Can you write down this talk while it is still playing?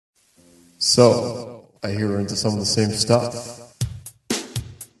So, I hear we're into some of the same stuff.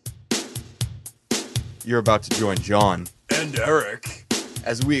 You're about to join John And Eric.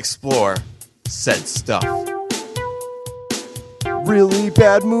 as we explore said stuff. Really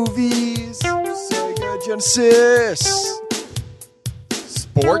bad movies. Sega Genesis.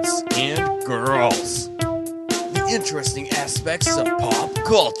 Sports and girls. The interesting aspects of pop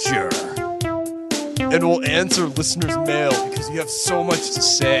culture. And we'll answer listeners' mail because you have so much to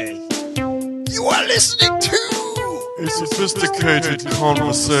say. You are listening to A sophisticated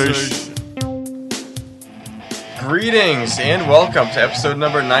conversation. Greetings and welcome to episode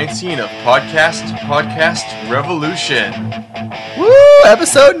number 19 of Podcast Revolution. Woo!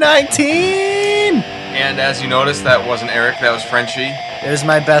 Episode 19! And as you noticed, that wasn't Eric, that was Frenchie. It was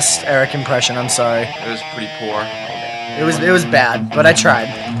my best Eric impression, I'm sorry. It was pretty poor. It was bad, but I tried.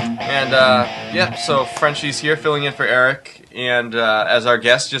 And, so Frenchie's here filling in for Eric. And as our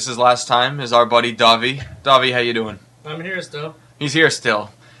guest, just as last time, is our buddy Davi. Davi, how you doing? I'm here still. He's here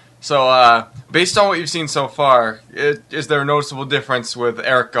still. So, based on what you've seen so far, is there a noticeable difference with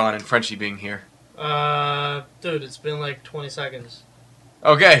Eric gone and Frenchie being here? Dude, it's been like 20 seconds.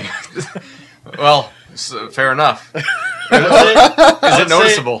 Okay. Well, fair enough. Is I it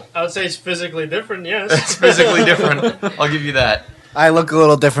noticeable? I would say it's physically different, yes. It's physically different. I'll give you that. I look a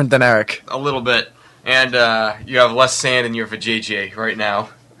little different than Eric. A little bit. And you have less sand in your vajayjay right now.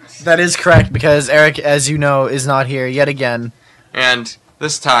 That is correct, because Eric, as you know, is not here yet again. And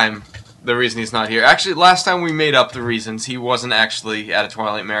this time, the reason he's not here... Actually, last time we made up the reasons. He wasn't actually at a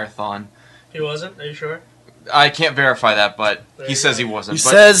Twilight Marathon. He wasn't? Are you sure? I can't verify that, but There he you says go. he wasn't. He But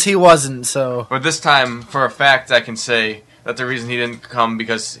says he wasn't, so... But this time, for a fact, I can say that the reason he didn't come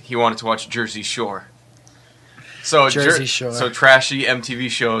because he wanted to watch Jersey Shore. So Jersey Shore. So trashy MTV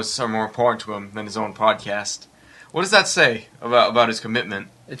shows are more important to him than his own podcast. What does that say about his commitment?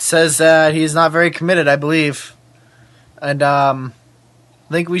 It says that he's not very committed, I believe. And, I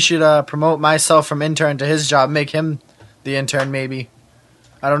think we should promote myself from intern to his job, make him the intern, maybe.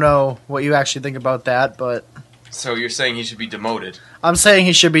 I don't know what you actually think about that, but... So you're saying he should be demoted? I'm saying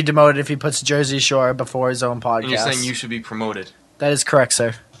he should be demoted if he puts Jersey Shore before his own podcast. And you're saying you should be promoted? That is correct,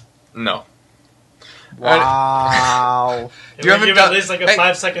 sir. No. Wow. Can we give at least like a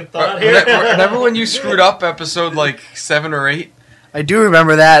 5-second thought here? Remember when you screwed up episode like 7 or 8? I do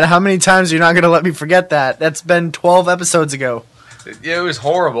remember that. How many times are you not going to let me forget that? That's been 12 episodes ago. It was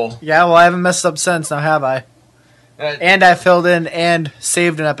horrible. Yeah, well, I haven't messed up since, now have I? And I filled in and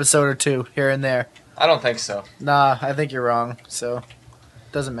saved an episode or two here and there. I don't think so. Nah, I think you're wrong, so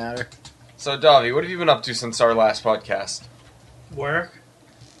doesn't matter. So, Davi, what have you been up to since our last podcast? Work.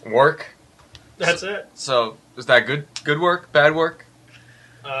 Work? That's it. So, is that good work? Bad work?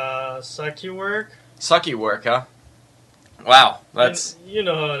 Sucky work. Sucky work, huh? Wow, that's... You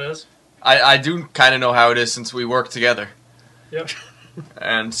know how it is. I do kind of know how it is since we work together. Yep.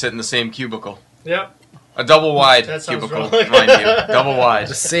 And sit in the same cubicle. Yep. A double-wide That sounds cubicle, wrong. mind you. Double-wide.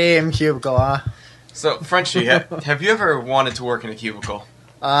 The same cubicle, huh? So, Frenchie, have you ever wanted to work in a cubicle?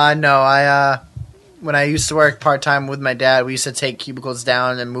 No, when I used to work part-time with my dad, we used to take cubicles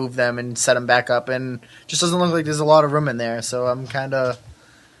down and move them and set them back up, and it just doesn't look like there's a lot of room in there, so I'm kind of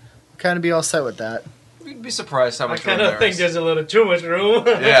be all set with that. You'd be surprised how I much room kind of there think is. there's a little too much room.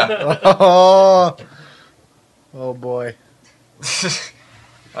 Yeah. Oh boy.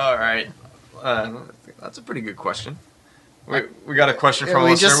 All right. That's a pretty good question. We got a question Yeah, from a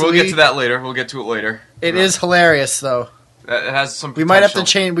we listener. just- We'll get we- to that later. We'll get to it later. It is hilarious, though. It has some We potential. might have to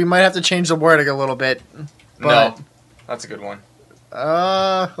change. We might have to change the wording a little bit. No. But, That's a good one.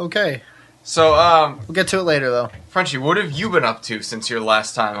 okay. So, We'll get to it later, though. Frenchie, what have you been up to since your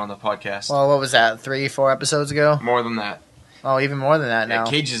last time on the podcast? Well, what was that? 3-4 episodes ago? More than that. Oh, even more than that Yeah, now.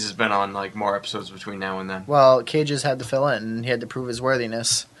 Cages has been on like more episodes between now and then. Well, Cages had to fill in, and he had to prove his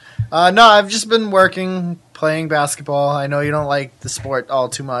worthiness. No, I've just been working, playing basketball. I know you don't like the sport all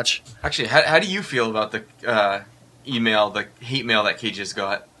too much. Actually, how do you feel about the the hate mail that Cages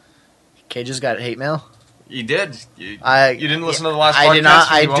got? Cages got hate mail. You did. You I didn't listen to the last I podcast? did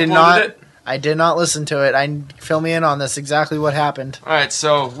not. when you I did uploaded not. It? I did not listen to it. Fill me in on this. Exactly what happened. All right,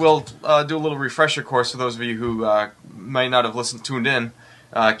 so we'll do a little refresher course for those of you who might not have tuned in.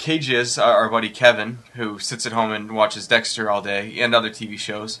 Cages, our buddy Kevin, who sits at home and watches Dexter all day and other TV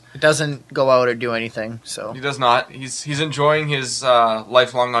shows. It doesn't go out or do anything. So He does not. He's enjoying his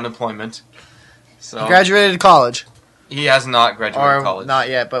lifelong unemployment. So he graduated college, he has not graduated or college. not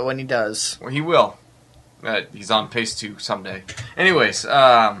yet. But when he does, Well, he will. He's on pace to someday. Anyways,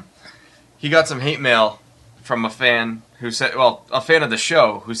 he got some hate mail from a fan who said, well, a fan of the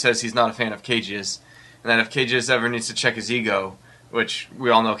show who says he's not a fan of Cages, and that if Cages ever needs to check his ego, which we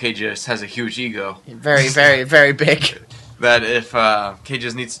all know KJ has a huge ego. Very, very, very big. That if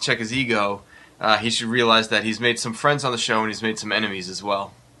KJ needs to check his ego, he should realize that he's made some friends on the show and he's made some enemies as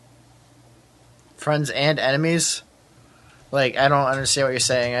well. Friends and enemies? Like, I don't understand what you're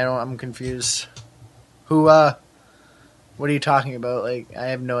saying. I'm confused. What are you talking about? Like, I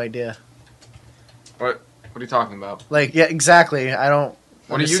have no idea. What are you talking about? Like, yeah, exactly. I don't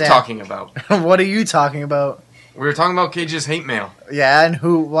What are you understand. talking about? What are you talking about? We were talking about KJ's hate mail. Yeah, and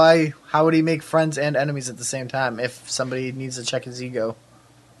how would he make friends and enemies at the same time if somebody needs to check his ego?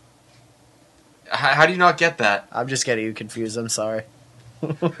 How do you not get that? I'm just getting you confused. I'm sorry.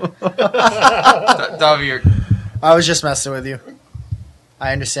 Davi, I was just messing with you.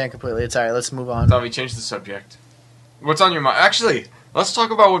 I understand completely. It's alright. Let's move on. Davi, change the subject. What's on your mind? Actually, let's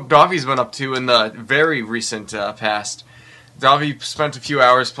talk about what Davi's been up to in the very recent past. Davi spent a few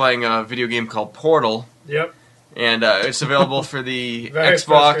hours playing a video game called Portal. Yep. And it's available for the Very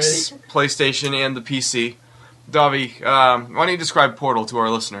Xbox, PlayStation, and the PC. Davi, why don't you describe Portal to our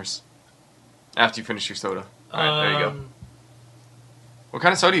listeners after you finish your soda? All right, there you go. What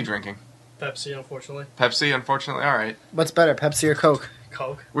kind of soda are you drinking? Pepsi, unfortunately. Pepsi, unfortunately? All right. What's better, Pepsi or Coke?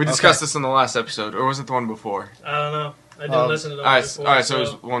 Coke. We discussed this in the last episode, or was it the one before? I don't know. I didn't listen to the All one right, before. all right, so it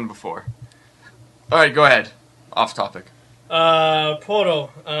was one before. All right, go ahead. Off topic.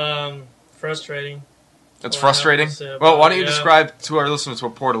 Portal. Frustrating. It's Well, frustrating? I have to say Well, why about don't you it, yeah. describe to our listeners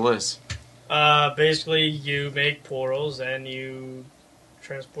what Portal is? Basically, you make portals and you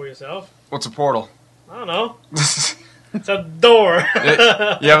transport yourself. What's a portal? I don't know. It's a door.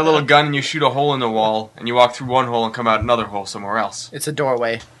 You have a little gun and you shoot a hole in the wall, and you walk through one hole and come out another hole somewhere else. It's a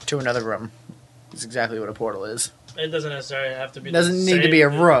doorway to another room. That's exactly what a portal is. It doesn't necessarily have to be. Doesn't the need to same. be a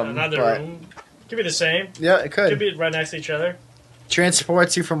room, Another but- room. It could be the same. Yeah, it Could could. be right next to each other.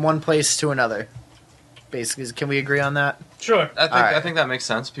 Transports you from one place to another. Basically, can we agree on that? Sure. I think that makes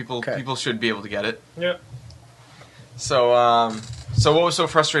sense. People Okay. should be able to get it. Yep. So so what was so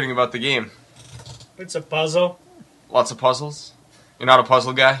frustrating about the game? It's a puzzle. Lots of puzzles? You're not a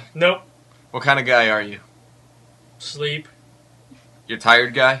puzzle guy? Nope. What kind of guy are you? Sleep. You're a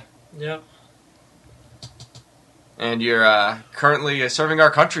tired guy? Yep. And you're currently serving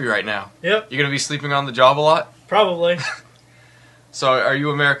our country right now. Yep. You're going to be sleeping on the job a lot? Probably. So are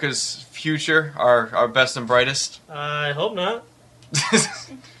you America's future, our best and brightest? I hope not.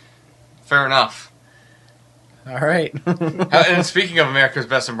 Fair enough. All right. And speaking of America's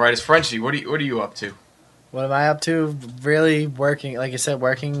best and brightest, Frenchie, what are you up to? What am I up to? Really working, like I said,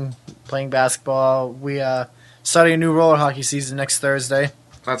 playing basketball. We starting a new roller hockey season next Thursday.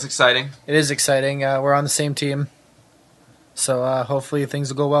 That's exciting. It is exciting. We're on the same team, so hopefully things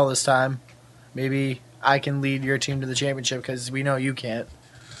will go well this time. Maybe I can lead your team to the championship because we know you can't.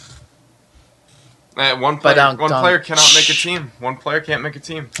 One player cannot make a team. One player can't make a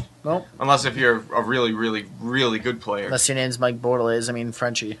team. Nope. Unless if you're a really, really, really good player. Unless your name's Mike Bordelais. I mean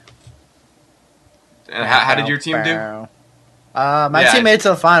Frenchie. And how did your team do? My Yeah. team made it to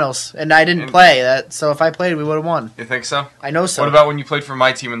the finals, and I didn't play that. So if I played, we would have won. You think so? I know so. What about when you played for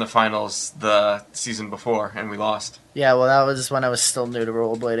my team in the finals the season before and we lost? Yeah, well, that was when I was still new to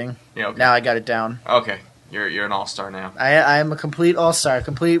rollerblading. Yeah. Okay. Now I got it down. Okay. You're an all-star now. I am a complete all-star,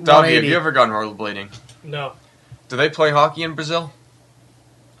 complete Davi, 180. have you ever gone rollerblading? No. Do they play hockey in Brazil?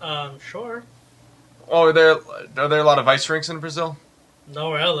 Sure. Oh, are there a lot of ice rinks in Brazil?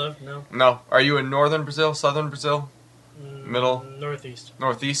 No, where I live, no. No. Are you in northern Brazil, southern Brazil, Middle? Northeast.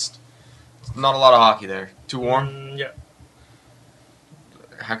 northeast? Not a lot of hockey there. Too warm? Yeah.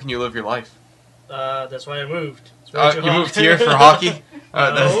 How can you live your life? That's why I moved. It's way too You hot. moved here for hockey?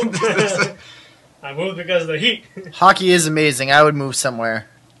 No. I moved because of the heat. Hockey is amazing. I would move somewhere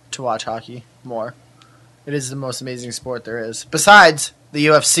to watch hockey more. It is the most amazing sport there is. Besides the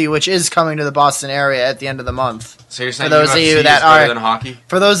UFC, which is coming to the Boston area at the end of the month. So you're saying For those of UFC you is that better are- than hockey?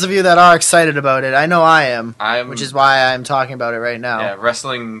 For those of you that are excited about it, I know I am, I'm, which is why I'm talking about it right now. yeah,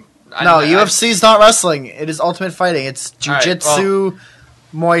 wrestling. No, UFC is not wrestling. It is Ultimate Fighting. It's All right, jiu-jitsu,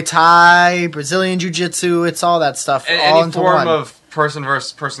 Muay Thai, Brazilian jiu-jitsu. It's all that stuff all Any into form one. of person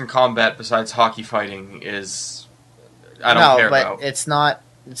versus person combat besides hockey fighting is I don't care but about. it's not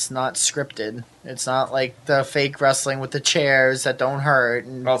scripted. It's not like the fake wrestling with the chairs that don't hurt.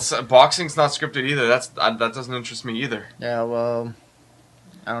 And, Well, boxing's not scripted either. That doesn't interest me either. yeah, well,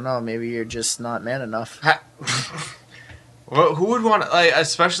 I don't know. Maybe you're just not man enough. Well, who would want?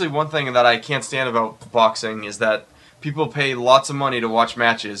 Especially one thing that I can't stand about boxing is that people pay lots of money to watch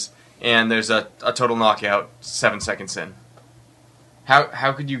matches, and there's a total knockout 7 seconds in.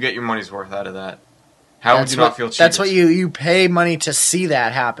 How could you get your money's worth out of that? How would you not feel cheated? That's what you pay money to see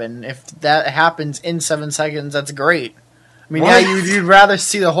that happen. If that happens in 7 seconds, that's great. I mean, What? yeah, you'd rather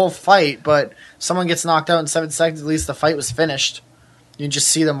see the whole fight, but someone gets knocked out in 7 seconds, at least the fight was finished. You can just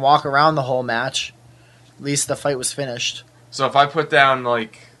see them walk around the whole match. At least the fight was finished. So if I put down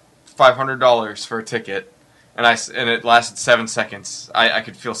like $500 for a ticket, and it lasted 7 seconds, I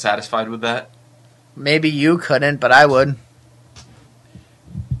could feel satisfied with that. Maybe you couldn't, but I would.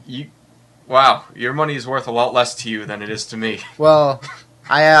 Wow, your money is worth a lot less to you than it is to me. Well,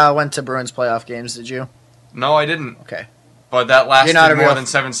 I went to Bruins playoff games, did you? No, I didn't. Okay. But that lasted You're not a more real- than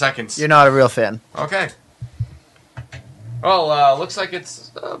 7 seconds. You're not a real fan. Okay. Well, looks like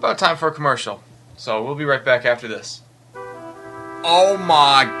it's about time for a commercial. So we'll be right back after this. Oh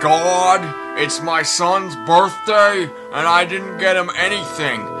my God! It's my son's birthday, and I didn't get him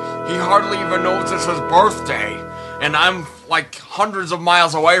anything. He hardly even knows it's his birthday. And I'm like hundreds of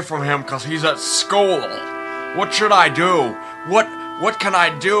miles away from him because he's at school. What should I do? What can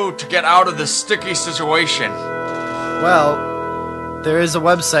I do to get out of this sticky situation? Well, there is a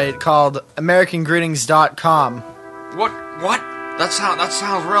website called AmericanGreetings.com. What? That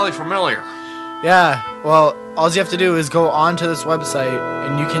sounds really familiar. Yeah, well, all you have to do is go onto this website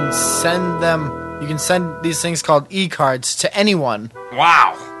and you can send these things called e-cards to anyone.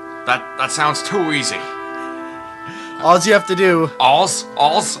 Wow, that sounds too easy. All you have to do Alls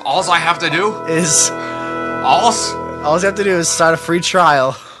I have to do? is Alls start a free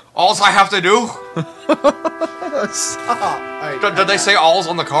trial. Alls I have to do? Stop. Did they say alls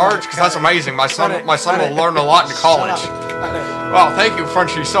on the cards? Because that's amazing. My son will learn a lot in college. Well, thank you,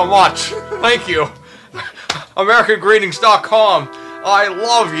 Frenchie, so much. Thank you. AmericanGreetings.com. I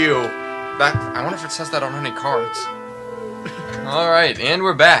love you. I wonder if it says that on any cards. All right, and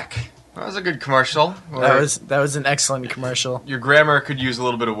we're back. That was a good commercial. That was an excellent commercial. Your grammar could use a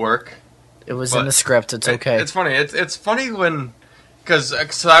little bit of work. It was in the script. It's okay. It's funny. It's funny when, because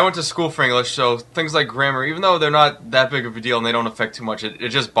I went to school for English, so things like grammar, even though they're not that big of a deal and they don't affect too much, it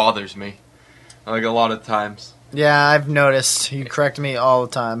just bothers me, like a lot of times. Yeah, I've noticed. You correct me all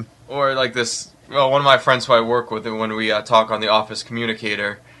the time. Or like this. Well, one of my friends who I work with, and when we talk on the office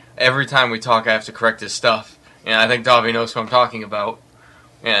communicator, every time we talk, I have to correct his stuff. And I think Davi knows who I'm talking about.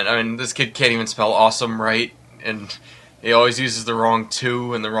 And I mean, this kid can't even spell awesome right, and he always uses the wrong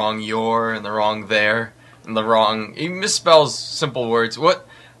to and the wrong your and the wrong there and the wrong. He misspells simple words. What?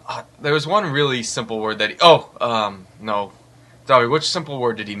 There was one really simple word that he. No, Davi, which simple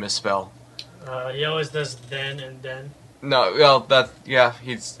word did he misspell? He always does then and then. No, well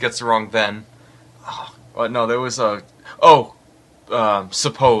he gets the wrong then. No, there was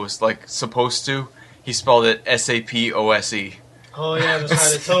suppose, like supposed to. He spelled it S-A-P-O-S-E. Oh yeah, I was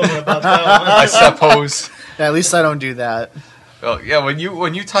trying to tell him about that one. I suppose. Yeah, at least I don't do that. Well, yeah, when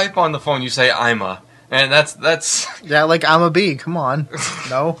you type on the phone, you say I'm a, and that's. Yeah, like I'm a bee. Come on.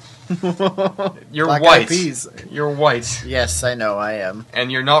 No. You're Black white. Eyed Peas. You're white. Yes, I know, I am.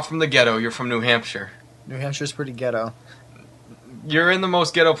 And you're not from the ghetto. You're from New Hampshire. New Hampshire's pretty ghetto. You're in the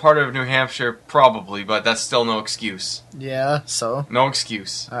most ghetto part of New Hampshire, probably, but that's still no excuse. Yeah, so? No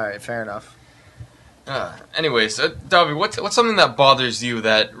excuse. Alright, fair enough. Anyways, Davi, what's something that bothers you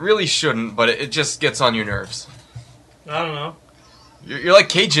that really shouldn't, but it just gets on your nerves? I don't know. You're like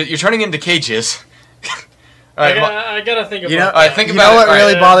cages. You're turning into cages. All right, I gotta think about You know, that. all right, think you about know it. what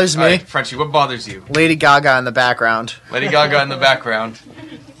really bothers me? All right, Frenchie, what bothers you? Lady Gaga in the background. Lady Gaga in the background.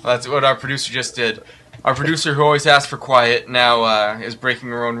 Well, that's what our producer just did. Our producer, who always asks for quiet, now is breaking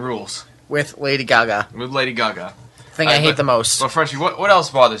her own rules With Lady Gaga. with Lady Gaga. Thing I hate the most. Well, Frenchie, what else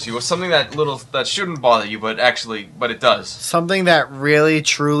bothers you? What's something that shouldn't bother you, but it does? Something that really,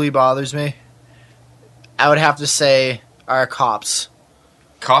 truly bothers me, I would have to say, are cops.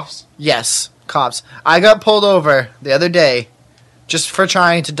 Cops? Yes, cops. I got pulled over the other day just for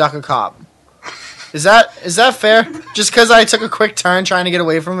trying to duck a cop. Is that fair? Just because I took a quick turn trying to get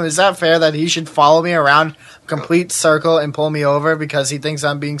away from him, is that fair that he should follow me around a complete circle and pull me over because he thinks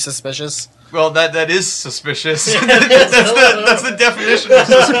I'm being suspicious? Well, that is suspicious. that's the definition of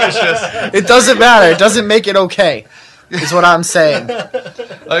suspicious. It doesn't matter. It doesn't make it okay. Is what I'm saying.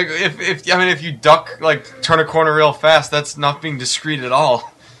 Like if you duck, like turn a corner real fast, that's not being discreet at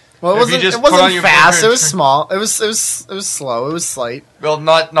all. Well, If you just it put on wasn't your fast. blinker It was and small. It was slow. It was slight. Well,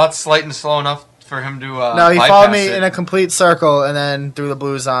 not slight and slow enough for him to. No, he bypass followed me it. in a complete circle and then threw the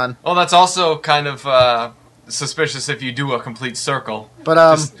blues on. Well, that's also kind of suspicious if you do a complete circle. But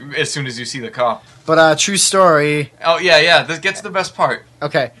just as soon as you see the cop. But true story. Oh yeah. This gets to the best part.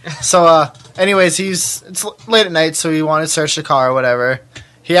 Okay, so anyways, it's late at night, so he wanted to search the car or whatever.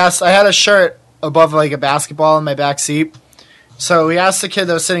 He asked. I had a shirt above like a basketball in my back seat, so he asked the kid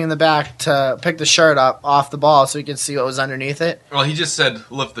that was sitting in the back to pick the shirt up off the ball so he could see what was underneath it. Well, he just said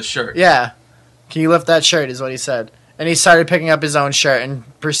lift the shirt. Yeah, can you lift that shirt? Is what he said. And he started picking up his own shirt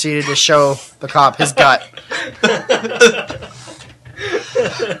and proceeded to show the cop his gut.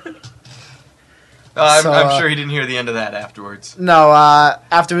 I'm sure he didn't hear the end of that afterwards. No,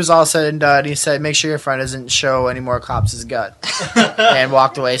 after it was all said and done, he said, make sure your friend doesn't show any more cops his gut. And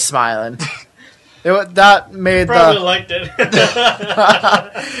walked away smiling. That made Probably liked it.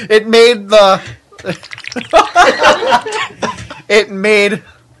 It made the... It made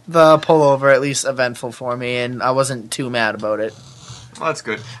the pullover at least eventful for me, and I wasn't too mad about it. Well, that's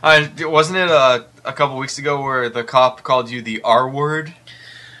good. Wasn't it a couple weeks ago where the cop called you the R word?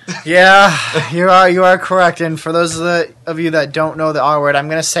 Yeah, you are correct. And for those of you that don't know the R word, I'm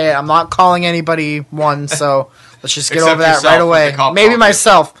gonna say it. I'm not calling anybody one, so let's just get Except over that yourself, right away. the cop Maybe called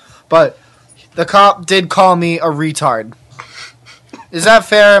myself, but the cop did call me a retard. Is that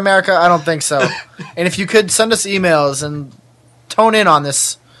fair, America? I don't think so. And if you could send us emails and tone in on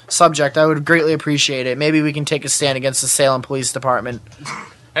this subject, I would greatly appreciate it. Maybe we can take a stand against the Salem Police Department.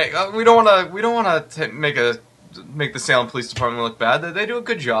 Hey, we don't want to make the Salem Police Department look bad. They do a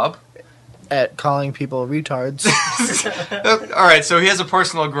good job At calling people retards. All right, so he has a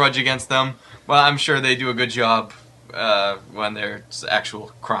personal grudge against them. Well, I'm sure they do a good job when there's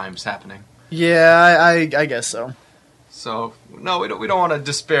actual crimes happening. Yeah, I guess so. So no, we don't want to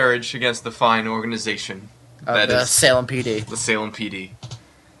disparage against the fine organization that The is Salem PD. the Salem PD.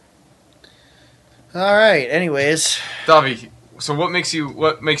 All right. Anyways, Davi, so what makes you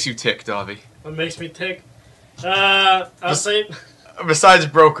tick, Davi? What makes me tick? I'll say... Besides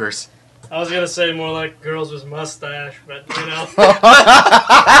brokers. I was going to say more like girls with mustache, but, you know.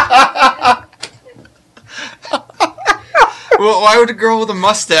 Well, why would a girl with a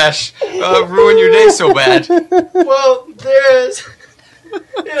mustache ruin your day so bad? Well, there's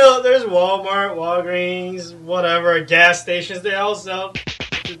Walmart, Walgreens, whatever, gas stations. They all sell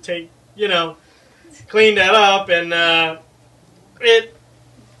to take, clean that up, and they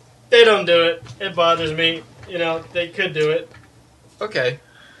don't do it. It bothers me. They could do it. Okay.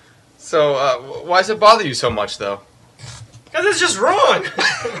 So, why does it bother you so much, though? Because it's just wrong.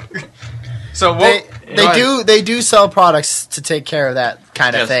 So what, they do sell products to take care of that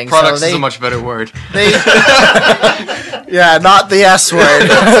kind of thing. Products so is a much better word. Yeah, not the S word.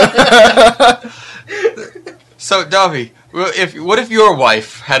 So, Davi, what if your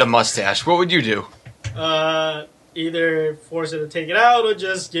wife had a mustache? What would you do? Either force her to take it out or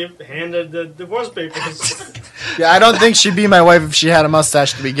just hand her the divorce papers. Yeah, I don't think she'd be my wife if she had a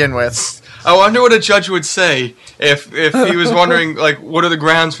mustache to begin with. I wonder what a judge would say if he was wondering, like, what are the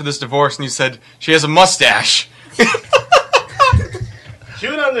grounds for this divorce, and he said, she has a mustache. She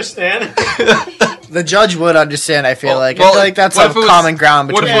would understand. The judge would understand, I feel like. I well, feel like that's what a if it was- common ground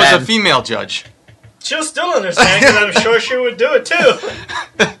between What if it was men. a female judge? She'll still understand, because I'm sure she would do it, too.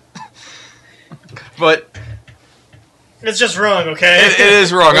 But It's just wrong, okay? it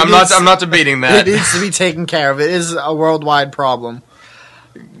is wrong. I'm not debating that. It needs to be taken care of. It is a worldwide problem.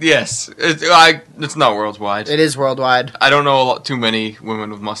 Yes, it's not worldwide. It is worldwide. I don't know too many women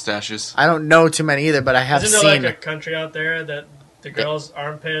with mustaches. I don't know too many either, but I have Isn't there seen. like a country out there that the girls'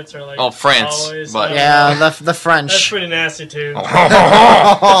 armpits are like France, always, but- Yeah, the that's French. pretty nasty too.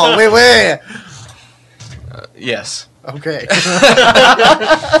 Oh, wait. Yes. Okay.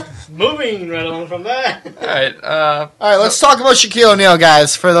 Moving right along from that. All right. All right, let's talk about Shaquille O'Neal,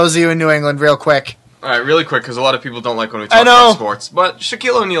 guys, for those of you in New England, real quick. All right, really quick, because a lot of people don't like when we I talk know. about sports. But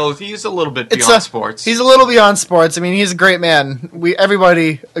Shaquille O'Neal, he's a little bit It's beyond sports. He's a little beyond sports. I mean, he's a great man.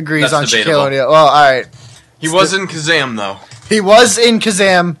 Everybody agrees That's on debatable. Shaquille O'Neal. Well, all right. He was in Kazam, though. He was in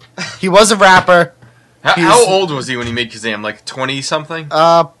Kazam. He was a rapper. How old was he when he made Kazam? Like 20-something?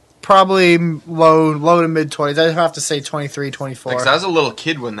 Probably low to mid-20s. I'd have to say 23, 24. Because I was a little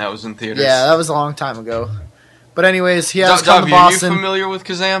kid when that was in theaters. Yeah, that was a long time ago. But anyways, he has Davi, come to are you Boston. familiar with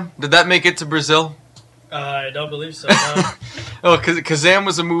Kazam? Did that make it to Brazil? I don't believe so. No. Oh, Kazam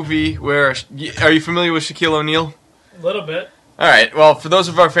was a movie where... Are you familiar with Shaquille O'Neal? A little bit. All right. Well, for those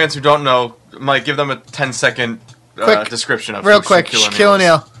of our fans who don't know, Mike, give them a 10-second Quick, description of Real who quick, Shaquille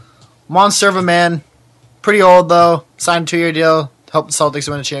O'Neal. Monster of a man. Pretty old, though. Signed a 2-year deal. Help the Celtics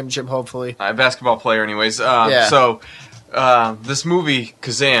win a championship, hopefully. Basketball player, anyways. Yeah. So, this movie,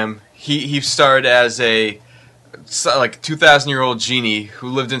 Kazam, he starred as a 2,000-year-old genie who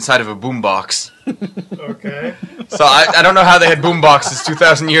lived inside of a boombox. Okay. So I don't know how they had boomboxes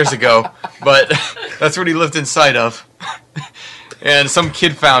 2,000 years ago, but that's what he lived inside of. And some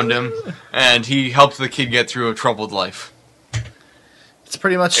kid found him, and he helped the kid get through a troubled life. It's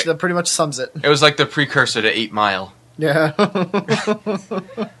pretty much that pretty much sums it. It was like the precursor to 8 Mile. Yeah.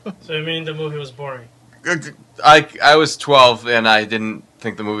 So you mean the movie was boring? I was 12 and I didn't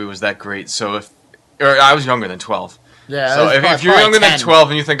think the movie was that great. So I was younger than 12. Yeah. So it was if you're probably younger than 10, 12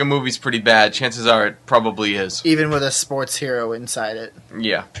 and you think a movie's pretty bad, chances are it probably is. even with a sports hero inside it.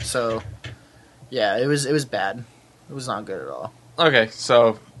 Yeah. So, yeah, it was bad. It was not good at all. Okay,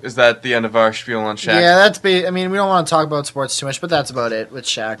 so is that the end of our spiel on Shaq? Yeah, I mean, we don't want to talk about sports too much, but that's about it with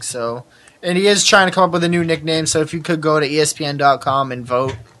Shaq. So, and he is trying to come up with a new nickname. So if you could go to ESPN.com and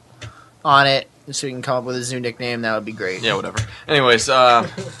vote on it, so he can come up with his new nickname, that would be great. Yeah, whatever. Anyways, so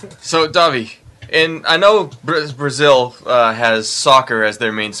Davi, and I know Brazil has soccer as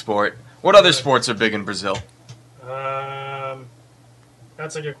their main sport. What other sports are big in Brazil?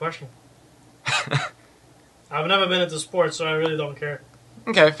 That's a good question. I've never been into sports, so I really don't care.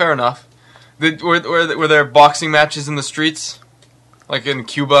 Okay, fair enough. Were there boxing matches in the streets? Like in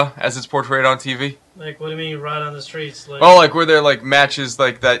Cuba, as it's portrayed on TV? Like, what do you mean right on the streets? Like, Oh, like were there like matches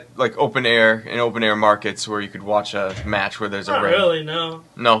like that, like open air markets where you could watch a match where there's a not ring? really, no.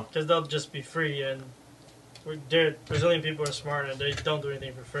 No. Because they'll just be free, and Brazilian people are smart, and they don't do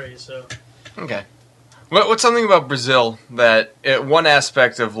anything for free, so... Okay. What's something about Brazil that one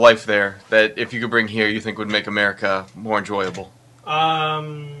aspect of life there that if you could bring here, you think would make America more enjoyable?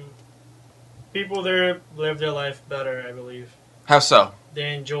 People there live their life better, I believe. How so?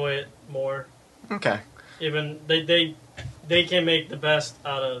 They enjoy it more. Okay. Even they can make the best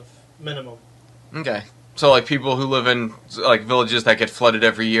out of minimum. Okay. So like people who live in like villages that get flooded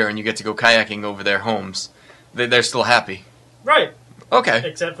every year and you get to go kayaking over their homes, they're still happy. Right. Okay.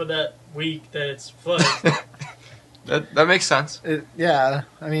 Except for that week that it's flooded. That makes sense. Yeah,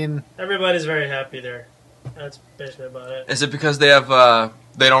 I mean... Everybody's very happy there. That's basically about it. Is it because they have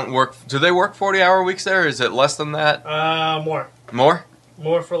they don't work? Do they work 40-hour weeks there? Or is it less than that? More. More?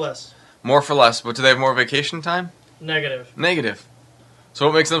 More for less. More for less. But do they have more vacation time? Negative. Negative. So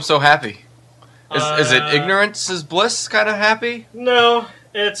what makes them so happy? Is it ignorance is bliss kind of happy? No,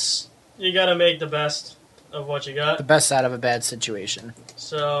 it's you gotta make the best of what you got. The best out of a bad situation.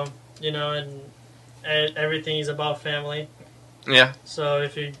 So, and everything is about family. Yeah. So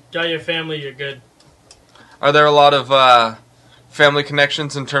if you got your family, you're good. Are there a lot of family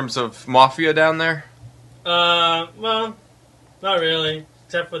connections in terms of mafia down there? Well, not really,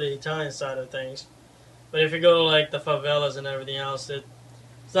 except for the Italian side of things. But if you go to like the favelas and everything else,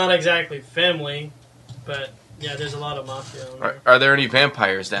 it's not exactly family, but yeah, there's a lot of mafia down there. Are there any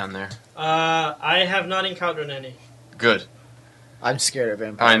vampires down there? I have not encountered any. Good. I'm scared of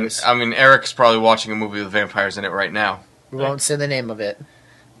vampires. I mean, Eric's probably watching a movie with vampires in it right now. We won't say the name of it.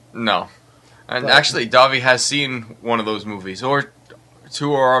 No. And But- actually, Davi has seen one of those movies, or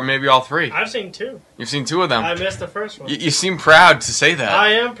two, or maybe all three. I've seen two. You've seen two of them. I missed the first one. You seem proud to say that. I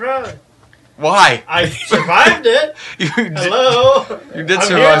am proud. Why? I survived it. You did, Hello. you did I'm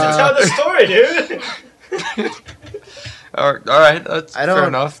survive. here to tell the story, dude. All right, that's I don't- fair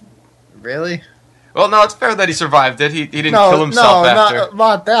enough. Really? Well, no, it's fair that he survived it. He didn't kill himself after.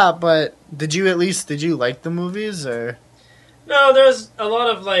 not that, but did you like the movies, or? No, there's a lot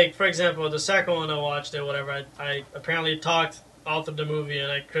of, like, for example, the second one I watched or whatever, I apparently talked all through the movie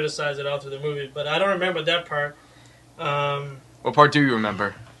and I criticized it all through the movie, but I don't remember that part. What part do you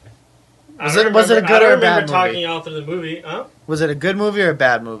remember? Was it a good or a bad movie? Talking all through the movie. Huh? Was it a good movie or a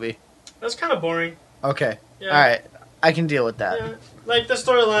bad movie? That's kind of boring. Okay. Yeah. All right. I can deal with that. Yeah. Like, the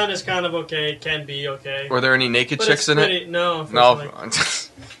storyline is kind of okay. It can be okay. Were there any naked But chicks it's in it? pretty, No, No.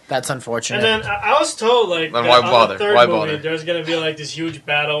 unfortunately. That's unfortunate. And then I was told, like, Then that why on bother? the third Why movie, bother? there's going to be, like, this huge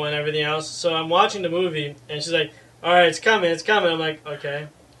battle and everything else. So I'm watching the movie, and she's like, all right, it's coming. I'm like, okay.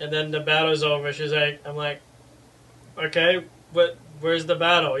 And then the battle's over. I'm like, okay, but where's the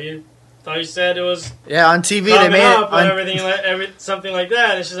battle? You thought you said it was yeah, on TV they coming made up it. or everything, something like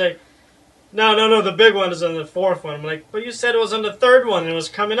that. And she's like, no, the big one is on the fourth one. I'm like, but you said it was on the third one and it was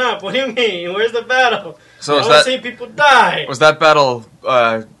coming up. What do you mean? Where's the battle? So I want to see people die. was that battle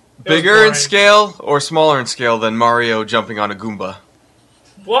bigger in boring. scale or smaller in scale than Mario jumping on a Goomba?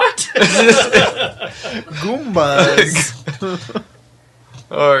 What? Goombas.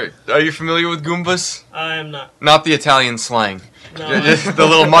 Or are you familiar with Goombas? I am not. Not the Italian slang. No, Just the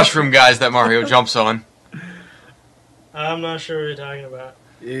little mushroom guys that Mario jumps on. I'm not sure what you're talking about.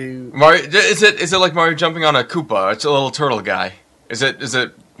 Mario, is it like Mario jumping on a Koopa? It's a little turtle guy. Is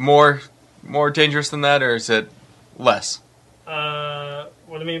it more dangerous than that, or is it less? What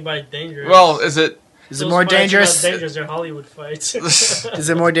do you mean by dangerous? Well, is it Is it more dangerous? Dangerous. They're Hollywood fights. Is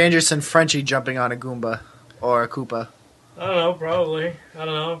it more dangerous than Frenchie jumping on a Goomba or a Koopa? I don't know. Probably. I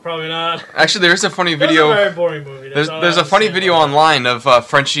don't know. Probably not. actually? There's a funny It was video. a very boring movie. There's That's all a I have to funny say video about it. online of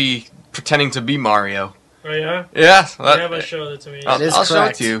Frenchie pretending to be Mario. Oh yeah. Yeah, You haven't showed it to me. I'll, It is I'll show it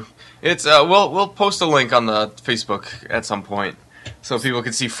correct. to you. It's we'll post a link on the Facebook at some point so people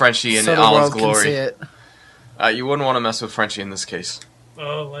can see Frenchie in So the all his world can see glory. it. You wouldn't want to mess with Frenchie in this case.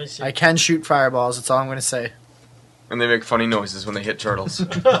 Oh, I see. I can shoot fireballs. That's all I'm going to say. And they make funny noises when they hit turtles.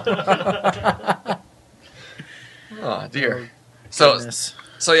 Oh dear. Goodness.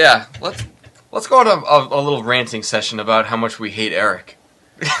 So yeah, let's go on a little ranting session about how much we hate Eric.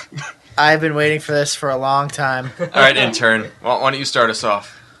 I've been waiting for this for a long time. All right, intern. Why don't you start us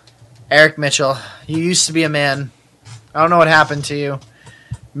off? Eric Mitchell, you used to be a man. I don't know what happened to you.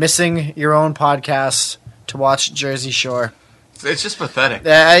 Missing your own podcast to watch Jersey Shore. It's just pathetic.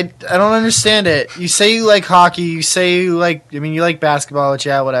 I don't understand it. You say you like hockey. You say you like. I mean, you like basketball, which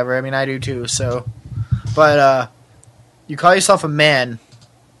yeah, whatever. I mean, I do too. So, but you call yourself a man,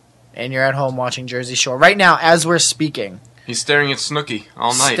 and you're at home watching Jersey Shore right now as we're speaking. He's staring at Snooki all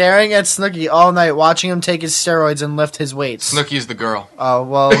night. Staring at Snooki all night, watching him take his steroids and lift his weights. Snooki's the girl. Oh,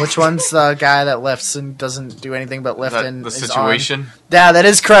 well, which one's the guy that lifts and doesn't do anything but lift in the his situation? arm? Yeah, that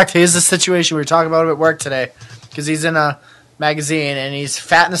is correct. Here's the situation. We were talking about him at work today because he's in a magazine and he's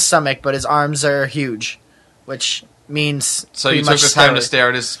fat in the stomach, but his arms are huge, which means So you took the time to stare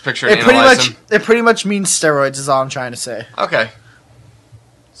at his picture and it pretty analyze much him? it pretty much means steroids is all I'm trying to say. Okay.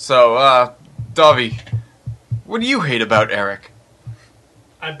 So, Davi, what do you hate about Eric?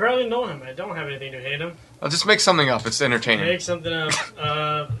 I barely know him. I don't have anything to hate him. I'll just make something up. It's entertaining. Make something up.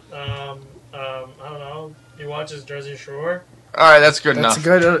 I don't know. He watches Jersey Shore. All right, that's good That's enough. a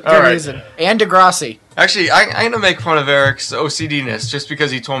good All right. reason. And Degrassi. Actually, I'm going to make fun of Eric's OCD-ness just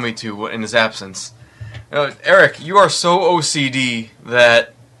because he told me to in his absence. Eric, you are so OCD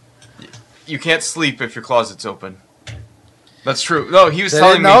that you can't sleep if your closet's open. That's true. No, he was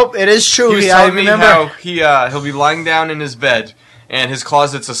telling me. Nope, it is true. He was I telling me remember. how he'll be lying down in his bed and his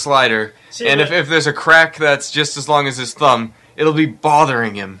closet's a slider. See, And but- if there's a crack that's just as long as his thumb, it'll be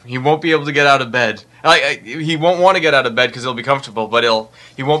bothering him. He won't be able to get out of bed. He won't want to get out of bed because he'll be comfortable, but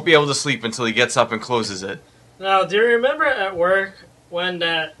he won't be able to sleep until he gets up and closes it. Now, do you remember at work when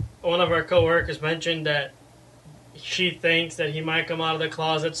that one of our coworkers mentioned that she thinks that he might come out of the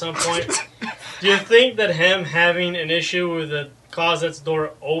closet at some point? Do you think that him having an issue with the closet's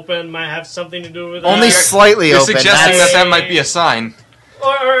door open might have something to do with that? Only slightly You're open. suggesting That's- that might be a sign.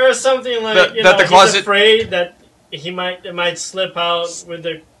 Or something like, That the he's closet- afraid that it might slip out with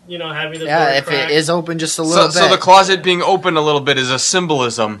the, having the door if cracked. it is open just a little bit. So the closet being open a little bit is a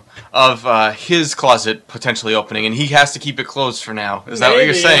symbolism of his closet potentially opening, and he has to keep it closed for now. Is that what you're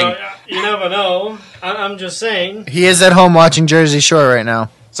Maybe, saying? You never know. I'm just saying. He is at home watching Jersey Shore right now.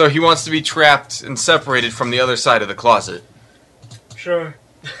 So he wants to be trapped and separated from the other side of the closet. Sure.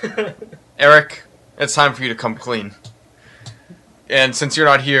 Eric, it's time for you to come clean. And since you're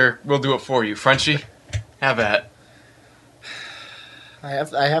not here, we'll do it for you. Frenchie, have at. I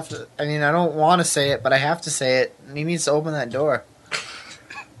have to. I mean, I don't want to say it, but I have to say it. He needs to open that door.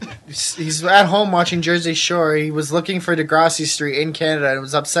 He's at home watching Jersey Shore. He was looking for Degrassi Street in Canada and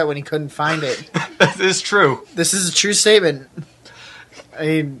was upset when he couldn't find it. That is true. This is a true statement. I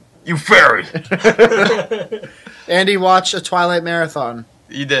mean, You fairy. and he watched a Twilight Marathon.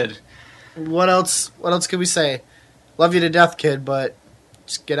 You did. What else? What else could we say? Love you to death, kid, but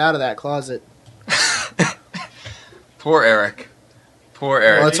just get out of that closet. Poor Eric. Poor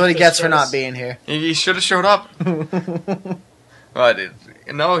Eric. Well, that's what he gets for not being here. He should have showed up. But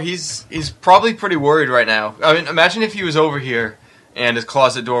he's probably pretty worried right now. I mean, imagine if he was over here and his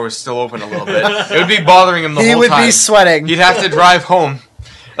closet door was still open a little bit. It would be bothering him the He whole would time. be sweating. He'd have to drive home.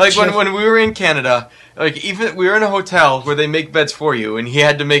 Like when we were in Canada, even we were in a hotel where they make beds for you, and he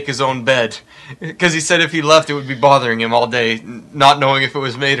had to make his own bed because he said if he left, it would be bothering him all day, not knowing if it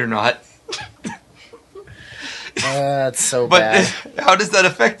was made or not. That's so But bad. how does that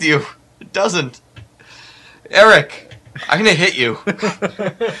affect you? It doesn't. Eric, I'm gonna hit you.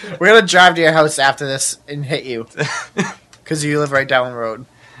 We're gonna drive to your house after this and hit you because you live right down the road.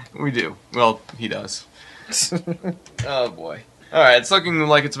 We do. Well, he does. Oh boy. All right, it's looking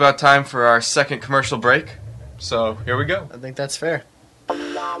like it's about time for our second commercial break. So here we go. I think that's fair.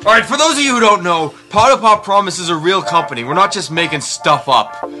 All right, for those of you who don't know, Powder Pop Promise is a real company. We're not just making stuff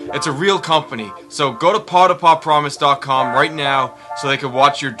up. It's a real company. So go to powderpoppromise.com right now so they can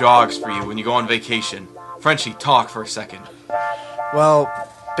watch your dogs for you when you go on vacation. Frenchie, talk for a second. Well,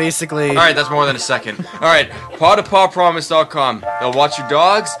 basically, All right, that's more than a second. All right, powderpoppromise.com. They'll watch your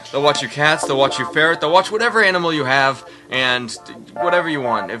dogs, they'll watch your cats, they'll watch your ferret, they'll watch whatever animal you have, and whatever you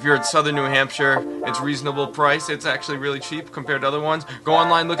want. If you're in southern New Hampshire, it's reasonable price. It's actually really cheap compared to other ones. Go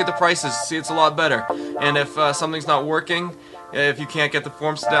online, look at the prices, see it's a lot better. And if something's not working, if you can't get the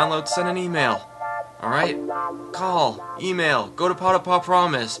forms to download, send an email. All right? Call, email, go to Powder Pop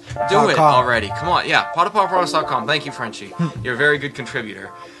Promise. Do it .com. already. Come on. Yeah, powderpoppromise.com. Thank you, Frenchie. You're a very good contributor.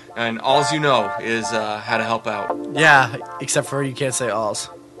 and alls you know is how to help out. Yeah, except for you can't say alls.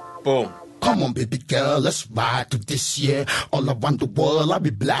 Boom. Come on, baby girl, let's ride to this year. All around the world, I'll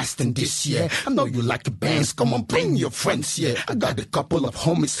be blasting this year. I know you like the bands, come on, bring your friends here. I got a couple of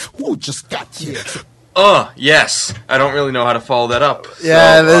homies who just got here. Yes. I don't really know how to follow that up.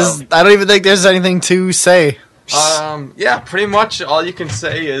 Yeah, So, I don't even think there's anything to say. yeah, pretty much all you can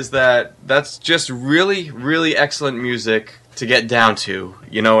say is that that's just really, really excellent music to get down to.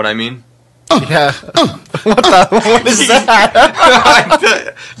 You know what I mean? Yeah. What is that?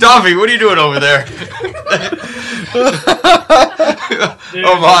 Davi, what are you doing over there?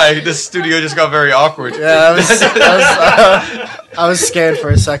 Oh my, this studio just got very awkward. Yeah, I was scared for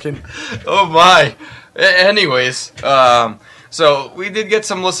a second. Oh my. Anyways, so we did get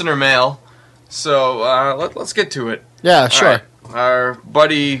some listener mail. So let's get to it. Yeah, sure. All right. Our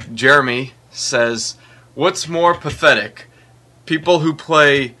buddy Jeremy says, "What's more pathetic, people who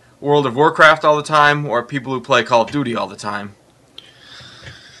play World of Warcraft all the time, or people who play Call of Duty all the time?"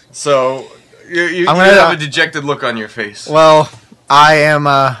 So you have a dejected look on your face. Well, I am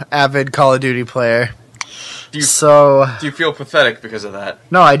a avid Call of Duty player. Do you feel pathetic because of that?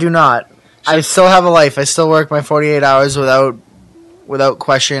 No, I do not. I still have a life. I still work my 48 hours without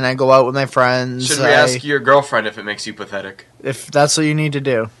question. I go out with my friends. Should we ask your girlfriend if it makes you pathetic? If that's what you need to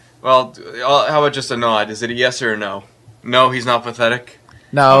do. Well, how about just a nod? Is it a yes or a no? No, he's not pathetic?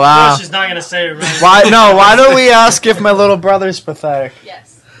 No, Of course she's not gonna say it right. why don't we ask if my little brother's pathetic?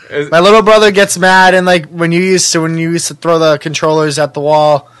 Yes. My little brother gets mad, and like when you used to throw the controllers at the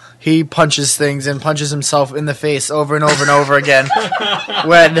wall, he punches things and punches himself in the face over and over and over again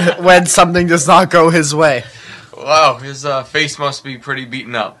when something does not go his way. Wow, his face must be pretty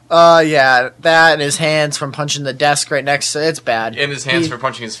beaten up. Yeah, that and his hands from punching the desk right next to it's bad. And his hands for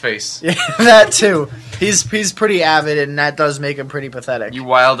punching his face. Yeah, that too. He's pretty avid, and that does make him pretty pathetic. You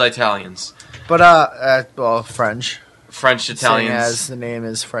wild Italians. But well, French Italians. Seeing as the name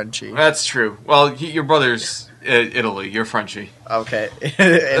is Frenchie. That's true. Well, your brother's Italy. You're Frenchie. Okay,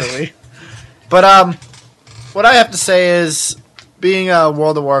 Italy. But what I have to say is, being a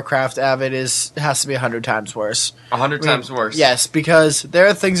World of Warcraft avid has to be 100 times worse. 100 times worse. Yes, because there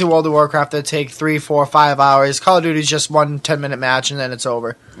are things in World of Warcraft that take 3, 4, 5 hours. Call of Duty is just one 10-minute match and then it's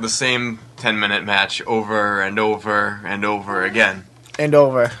over. The same 10-minute match over and over and over again. And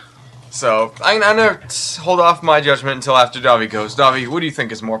over. So I'm gonna hold off my judgment until after Davi goes. Davi, what do you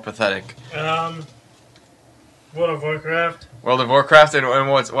think is more pathetic? World of Warcraft. World of Warcraft, and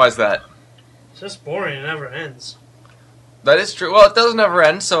why is that? It's just boring. It never ends. That is true. Well, it doesn't ever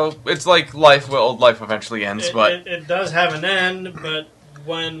end, so it's like life. Well, old life eventually ends, It does have an end, but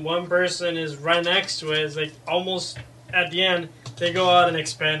when one person is right next to it, it's like almost at the end, they go out and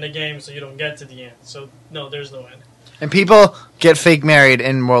expand the game so you don't get to the end. So, no, there's no end. And people get fake married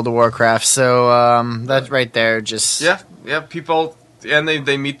in World of Warcraft, so that right there just... Yeah, people... And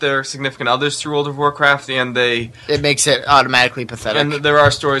they meet their significant others through World of Warcraft, and it makes it automatically pathetic. And there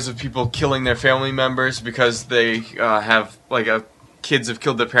are stories of people killing their family members because they have, kids have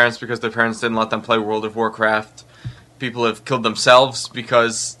killed their parents because their parents didn't let them play World of Warcraft. People have killed themselves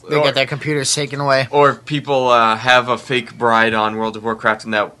because... They get their computers taken away. Or people have a fake bride on World of Warcraft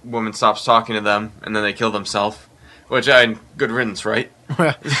and that woman stops talking to them, and then they kill themselves. Which, good riddance, right?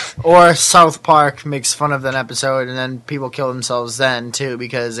 Or South Park makes fun of an episode, and then people kill themselves then, too,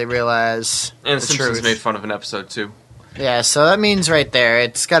 because they realize and the Simpsons truth. made fun of an episode, too. Yeah, so that means right there,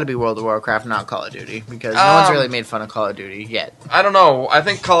 it's got to be World of Warcraft, not Call of Duty, because no one's really made fun of Call of Duty yet. I don't know. I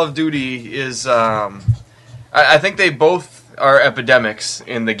think Call of Duty is... I think they both are epidemics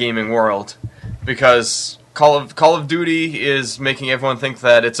in the gaming world, because Call of Duty is making everyone think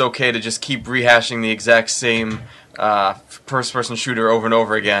that it's okay to just keep rehashing the exact same... first-person shooter over and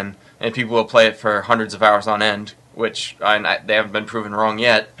over again, and people will play it for hundreds of hours on end, which they haven't been proven wrong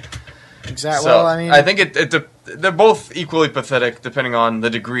yet. Exactly. So well, I mean, I think they're both equally pathetic depending on the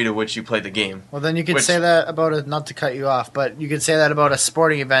degree to which you play the game. Well, then you could say that about not to cut you off, but you could say that about a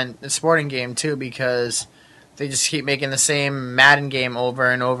sporting game too, because they just keep making the same Madden game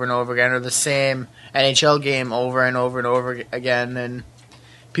over and over and over again, or the same NHL game over and over and over again, and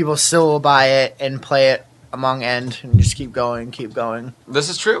people still will buy it and play it among end and just keep going. This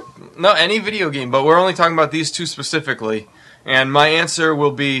is true. No, any video game, but we're only talking about these two specifically. And my answer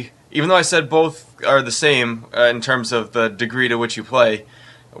will be, even though I said both are the same in terms of the degree to which you play,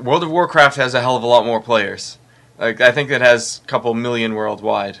 World of Warcraft has a hell of a lot more players. I think it has a couple million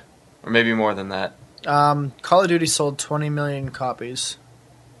worldwide, or maybe more than that. Call of Duty sold 20 million copies.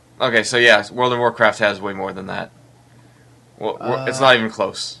 Okay, so yeah, World of Warcraft has way more than that. Well, it's not even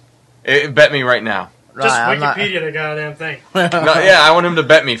close. Bet me right now. Just I'm not- Wikipedia the goddamn thing. No, yeah, I want him to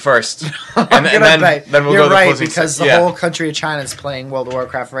bet me first, and then we'll You're go to right, closing. because the whole country of China is playing World of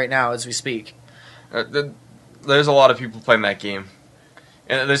Warcraft right now as we speak. There's a lot of people playing that game,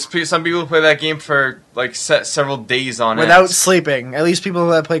 and there's some people who play that game for like several days on Without end. sleeping. At least people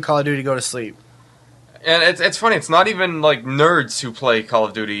that play Call of Duty go to sleep. And it's funny. It's not even like nerds who play Call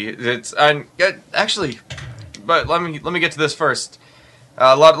of Duty. It's actually, but let me get to this first.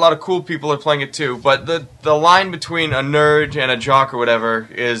 A lot of cool people are playing it too. But the line between a nerd and a jock or whatever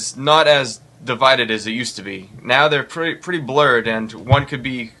is not as divided as it used to be. Now they're pretty blurred, and one could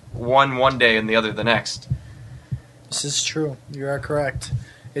be one day and the other the next. This is true. You are correct.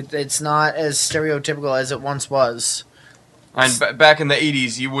 It's not as stereotypical as it once was. And back in the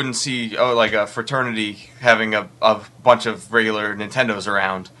 80s, you wouldn't see like a fraternity having a bunch of regular Nintendos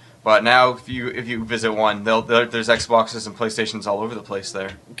around. But now, if you visit one, there's Xboxes and PlayStations all over the place there.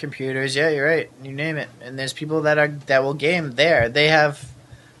 Computers, yeah, you're right. You name it. And there's people that will game there. They have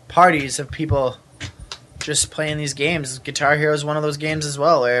parties of people just playing these games. Guitar Hero is one of those games as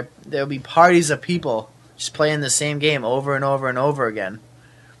well, where there'll be parties of people just playing the same game over and over and over again.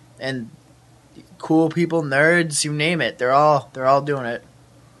 And cool people, nerds, you name it. They're all doing it.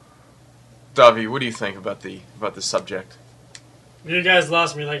 Davi, what do you think about the subject? You guys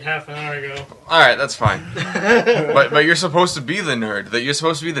lost me like half an hour ago. All right, that's fine. but you're supposed to be the nerd. That you're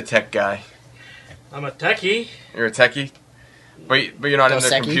supposed to be the tech guy. I'm a techie. You're a techie, but you're not Dos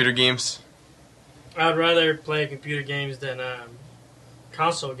into Equis? computer games. I'd rather play computer games than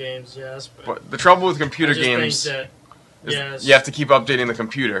console games. Yes, But the trouble with computer I just games think that, is yes. you have to keep updating the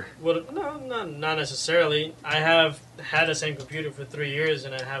computer. Well, no, not necessarily. I have had the same computer for 3 years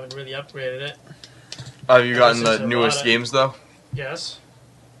and I haven't really upgraded it. Have you gotten This is the a newest lot of- games though? Yes.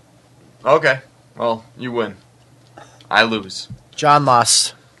 Okay, well you win. I lose. John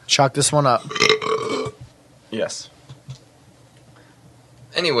lost. Chalk this one up. Yes.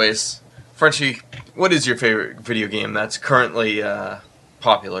 Anyways, Frenchie, what is your favorite video game that's currently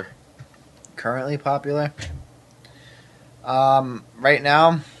popular? Currently popular. Right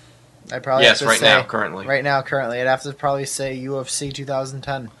now, I probably Yes, have to right say, now, currently. Right now, currently, I'd have to probably say UFC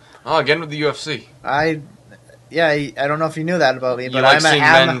 2010. Oh, again with the UFC. I don't know if you knew that about me, You but like I'm seeing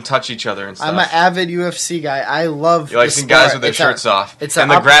an men touch each other and stuff. I'm an avid UFC guy. I love. You like the seeing sport. guys with their shirts off. It's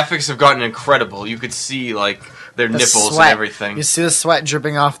and a the up- graphics have gotten incredible. You could see like their the nipples sweat. and everything. You see the sweat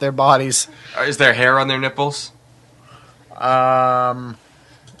dripping off their bodies. Is there hair on their nipples? No,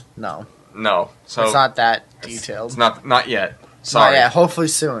 No. So it's not that detailed. It's not yet. Sorry. Yeah, hopefully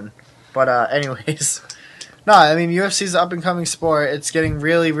soon. But anyways, no, I mean UFC's an up and coming sport. It's getting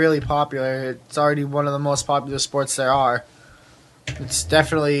really, really popular. It's already one of the most popular sports there are. It's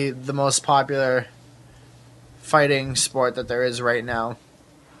definitely the most popular fighting sport that there is right now.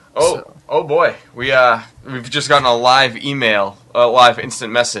 Oh boy. We've just gotten a live email, a live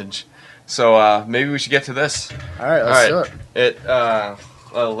instant message. So maybe we should get to this. All right, let's do it.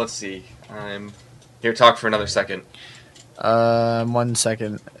 Let's see. I'm here. Talk for another second. 1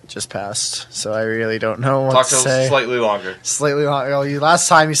 second just passed, so I really don't know what Talk to say. slightly longer. Slightly longer. Oh, last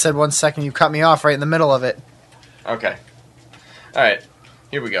time you said 1 second, you cut me off right in the middle of it. Okay. All right.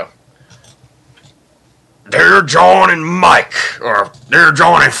 Here we go. Dear John and Mike, or dear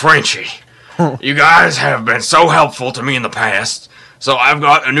John and Frenchie, you guys have been so helpful to me in the past. So I've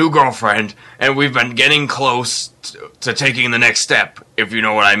got a new girlfriend, and we've been getting close to taking the next step, if you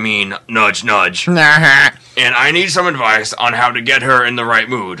know what I mean. Nudge, nudge. And I need some advice on how to get her in the right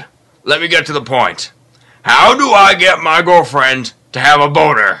mood. Let me get to the point. How do I get my girlfriend to have a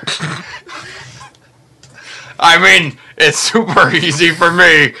boner? I mean, it's super easy for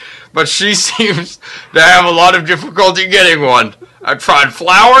me, but she seems to have a lot of difficulty getting one. I've tried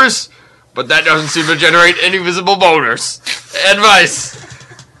flowers, but that doesn't seem to generate any visible boners. Advice.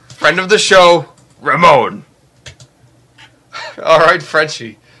 Friend of the show, Ramon. Alright,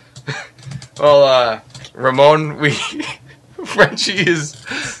 Frenchie. Well, Ramon, Frenchie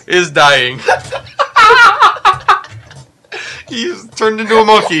is dying. He's turned into a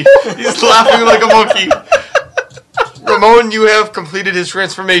monkey. He's laughing like a monkey. Ramon, you have completed his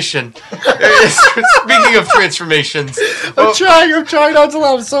transformation. Speaking of transformations, I'm trying not to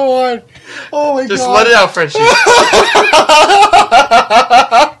laugh so hard. Oh my god. Just let it out, Frenchie.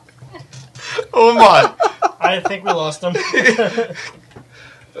 Oh my. I think we lost him.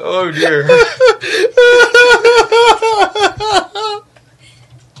 Oh dear.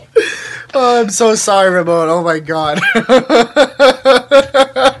 Oh, I'm so sorry, Ramon. Oh my god.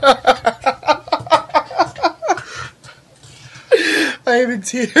 I'm in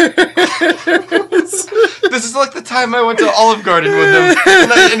tears. This is like the time I went to Olive Garden with him,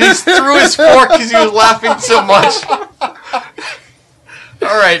 and he threw his fork because he was laughing so much.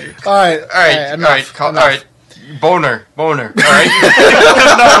 All right. Boner. All right. No, he's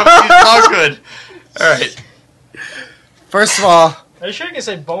not good. All right. First of all, Are you sure you can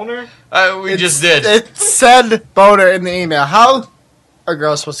say boner? We just did. It said boner in the email. How are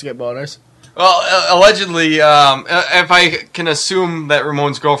girls supposed to get boners? Well, allegedly, if I can assume that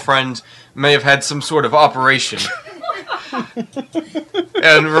Ramon's girlfriend may have had some sort of operation.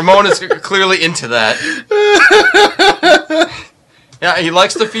 And Ramon is clearly into that. Yeah, he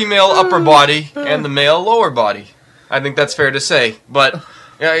likes the female upper body and the male lower body. I think that's fair to say. But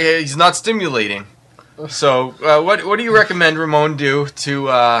he's not stimulating. So, what do you recommend Ramon do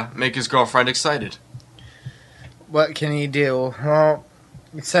to make his girlfriend excited? What can he do? Well,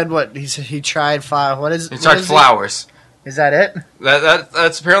 he said what? He tried five. What is? He tried flowers. Is that it?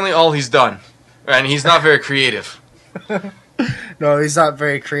 That's apparently all he's done. And he's not very creative. No, he's not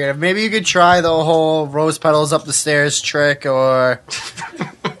very creative. Maybe you could try the whole rose petals up the stairs trick, or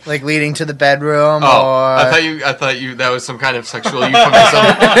like leading to the bedroom. Oh, or I thought you that was some kind of sexual euphemism.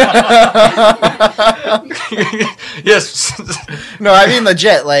 Yes. No, I mean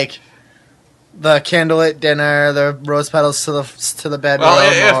legit. Like the candlelit dinner, the rose petals to the bedroom.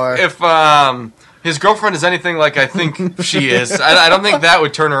 Well, if his girlfriend is anything like I think she is, I don't think that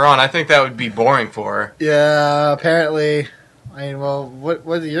would turn her on. I think that would be boring for her. Yeah, apparently. I mean, well, what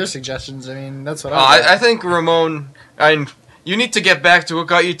are your suggestions? I mean, that's what I think Ramon. You need to get back to what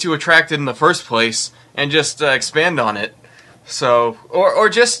got you two attracted in the first place, and just expand on it. So, or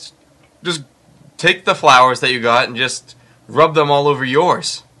just take the flowers that you got and just rub them all over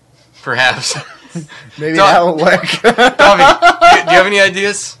yours, perhaps. Maybe that will work. Davi, do you have any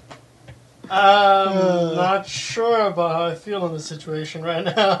ideas? Not sure about how I feel in this situation right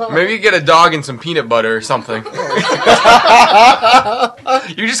now. Maybe you get a dog and some peanut butter or something. You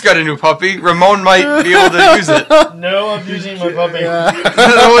just got a new puppy. Ramon might be able to use it. No, I'm using my puppy.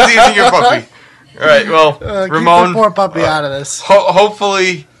 No one's using your puppy. All right, well, Ramon. Keep the poor puppy out of this.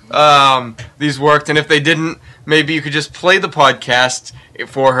 Hopefully these worked, and if they didn't, maybe you could just play the podcast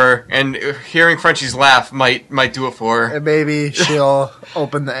for her, and hearing Frenchie's laugh might do it for her. And maybe she'll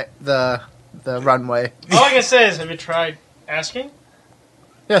open the runway. All I can say is, have you tried asking?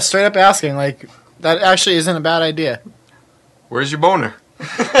 Yeah, straight up asking. Like, that actually isn't a bad idea. Where's your boner?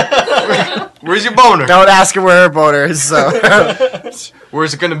 Where's your boner? Don't ask her where her boner is, so.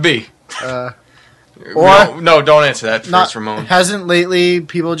 Where's it going to be? Or no, don't answer that first, Ramon. Hasn't lately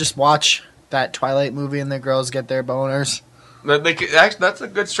people just watch that Twilight movie and the girls get their boners? That's a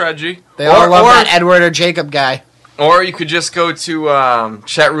good strategy. They all love that Edward or Jacob guy. Or you could just go to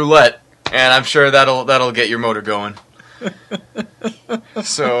chat roulette, and I'm sure that'll get your motor going.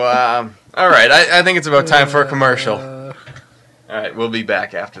 So, all right, I think it's about time for a commercial. All right, we'll be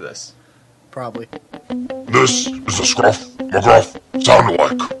back after this. Probably. This is a Scruff McGruff sound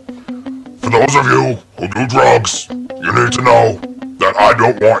alike. For those of you who do drugs, you need to know that I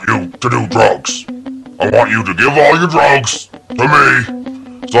don't want you to do drugs. I want you to give all your drugs to me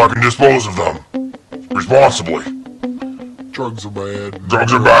so I can dispose of them responsibly. Drugs are bad.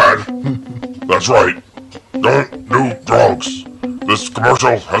 Drugs are bad. That's right. Don't do drugs. This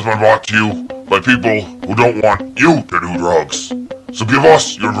commercial has been brought to you by people who don't want you to do drugs. So give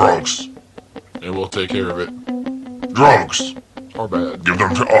us your drugs. And we'll take care of it. Drugs. Are bad. Give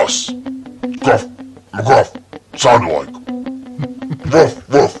them to us. Gruff, McGruff, sound alike. Woof,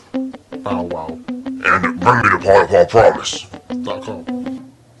 woof. Bow wow. And bring me the Paw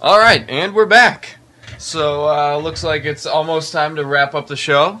Promise.com. All right, and we're back. So, looks like it's almost time to wrap up the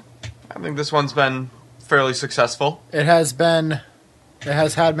show. I think this one's been fairly successful. It has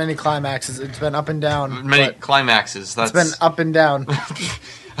had many climaxes. It's been up and down. Many climaxes. It's been up and down.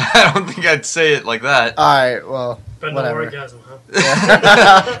 I don't think I'd say it like that. All right, well, But whatever. no orgasm, huh?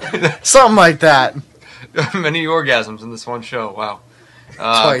 Something like that. Many orgasms in this one show. Wow.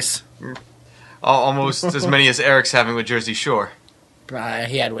 Twice. Almost as many as Eric's having with Jersey Shore.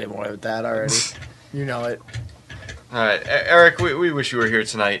 He had way more with that already. You know it. All right, Eric, we wish you were here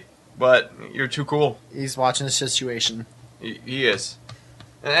tonight, but you're too cool. He's watching the situation. He is.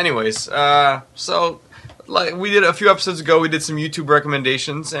 Anyways, so like we did a few episodes ago, we did some YouTube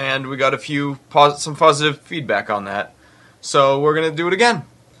recommendations, and we got some positive feedback on that. So we're gonna do it again,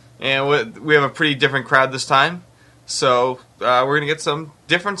 and we have a pretty different crowd this time. So we're gonna get some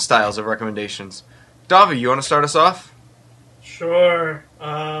different styles of recommendations. Davi, you want to start us off? Sure.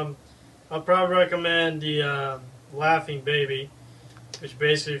 I'll probably recommend the Laughing Baby, which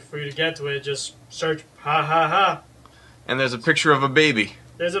basically, for you to get to it, just search ha ha ha. And there's a picture of a baby.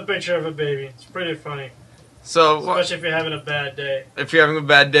 There's a picture of a baby. It's pretty funny. So, Especially if you're having a bad day. if you're having a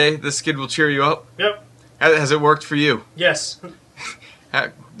bad day, this kid will cheer you up? Yep. Has it worked for you? Yes.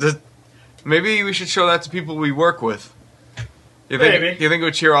 Maybe we should show that to people we work with. You think, Maybe. You think it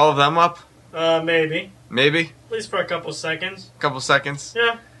would cheer all of them up? Maybe. Maybe? At least for a couple seconds. A couple seconds?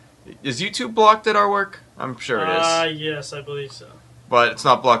 Yeah. Is YouTube blocked at our work? I'm sure it is. Yes, I believe so. But it's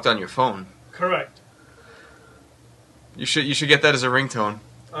not blocked on your phone. Correct. You should get that as a ringtone.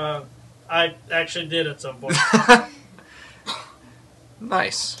 I actually did at some point.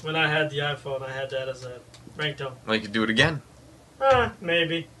 Nice. When I had the iPhone, I had that as a ringtone. Well, you could do it again.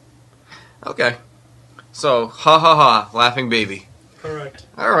 Maybe. Okay. So, ha ha ha, laughing baby. Correct.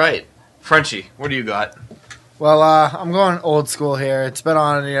 Alright. Frenchie, what do you got? Well, I'm going old school here. It's been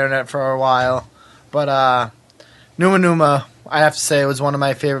on the internet for a while. But, Numa Numa, I have to say, was one of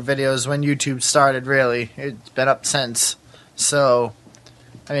my favorite videos when YouTube started, really. It's been up since. So,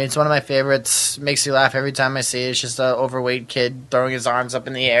 I mean, it's one of my favorites. Makes you laugh every time I see it. It's just an overweight kid throwing his arms up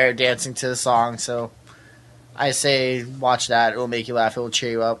in the air, dancing to the song. So, I say watch that. It will make you laugh. It will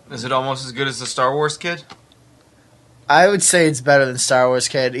cheer you up. Is it almost as good as the Star Wars kid? I would say it's better than Star Wars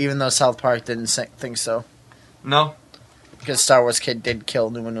Kid, even though South Park didn't think so. No? Because Star Wars Kid did kill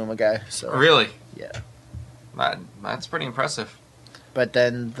Numa Numa guy. So Really? Yeah. That's pretty impressive. But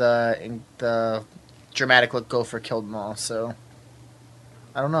then the dramatic look Gopher killed them all, so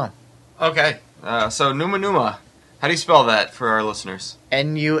I don't know. Okay. So, Numa Numa. How do you spell that for our listeners?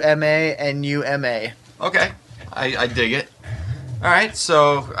 Numa Numa. Okay. I dig it. Alright,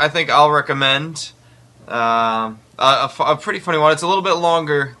 so I think I'll recommend a pretty funny one. It's a little bit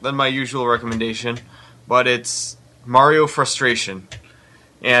longer than my usual recommendation, but it's Mario Frustration.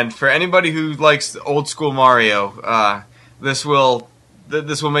 And for anybody who likes old school Mario, this will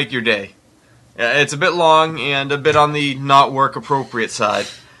make your day. It's a bit long and a bit on the not work appropriate side,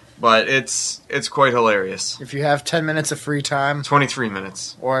 but it's quite hilarious. If you have 10 minutes of free time, 23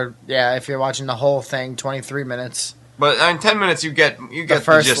 minutes. or yeah, if you're watching the whole thing, 23 minutes. But in 10 minutes you get The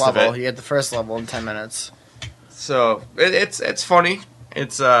first the gist level, of it. you get the first level in 10 minutes. So it's funny.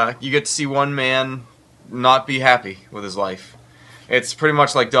 It's you get to see one man not be happy with his life. It's pretty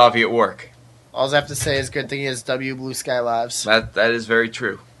much like Davi at work. All I have to say is good thing is W Blue Sky Lives. That is very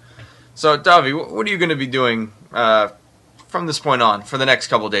true. So Davi, what are you going to be doing from this point on for the next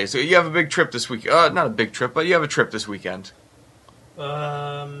couple of days? So you have a big trip this week. Not a big trip, but you have a trip this weekend.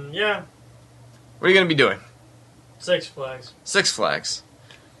 Yeah. What are you going to be doing? Six Flags. Six Flags.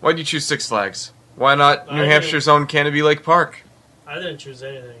 Why did you choose Six Flags? Why not New I Hampshire's own Canopy Lake Park? I didn't choose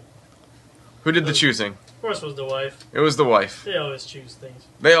anything. Who did the choosing? Of course, it was the wife. It was the wife. They always choose things.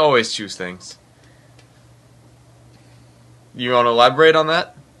 They always choose things. You want to elaborate on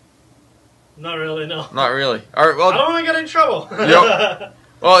that? Not really, no. Not really. All right, well, I don't want to get in trouble. Yep.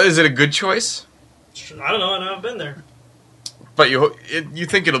 Well, is it a good choice? I don't know. I've never been there. But you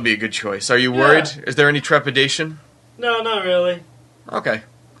think it'll be a good choice. Are you worried? Yeah. Is there any trepidation? No, not really. Okay.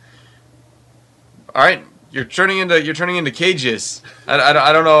 All right. You're turning into cages. I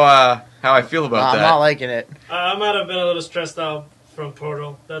don't know how I feel about I'm that. not liking it. I might have been a little stressed out from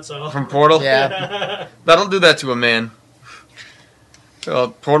Portal. That's all. From Portal? Yeah. That'll do that to a man. Well,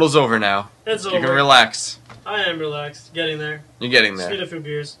 Portal's over now. It's You over. can relax. I am relaxed. Getting there. You're getting Just need there. a few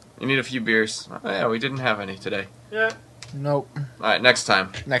beers. You need a few beers. Oh, yeah, we didn't have any today. Yeah. Nope. All right, next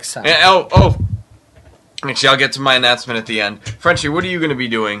time. Next time. And, oh. Actually, I'll get to my announcement at the end. Frenchie, what are you going to be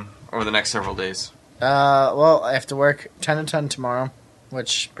doing over the next several days? Well, I have to work 10 to 10 tomorrow,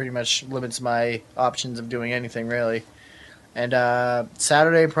 which pretty much limits my options of doing anything, really. And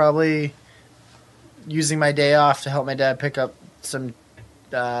Saturday, probably using my day off to help my dad pick up some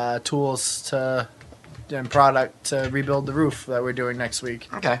tools and product to rebuild the roof that we're doing next week.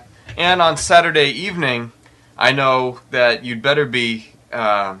 Okay. And on Saturday evening, I know that you'd better be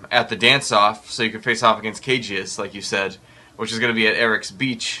at the dance-off so you can face off against KGS, like you said, which is going to be at Eric's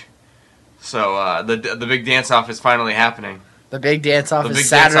Beach. So the big dance-off is finally happening. The big dance-off The is big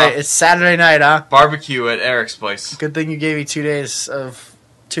Saturday. dance-off. It's Saturday night, huh? Barbecue at Eric's place. Good thing you gave me 2 days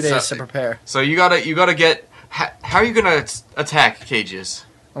to prepare. So you gotta get. How are you gonna attack KGS?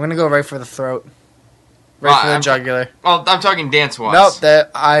 I'm gonna go right for the throat, right for the jugular. Well, I'm talking dance-wise.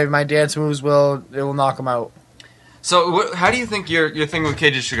 Nope, my dance moves will knock him out. So, how do you think your thing with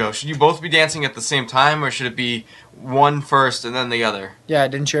cages should go? Should you both be dancing at the same time, or should it be one first and then the other? Yeah,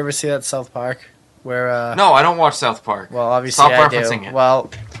 didn't you ever see that South Park where? No, I don't watch South Park. Well, obviously Stop I do. referencing it.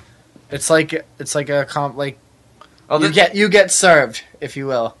 Well, it's like a comp like Oh, you get served, if you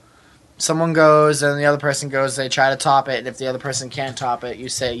will. Someone goes and the other person goes. They try to top it, and if the other person can't top it, you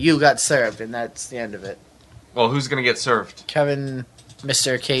say you got served, and that's the end of it. Well, who's gonna get served? Kevin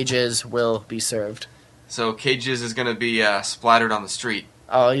Mr. Cages will be served. So Cages is going to be splattered on the street.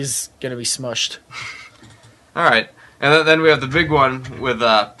 Oh, he's gonna be smushed. All right. And then we have the big one with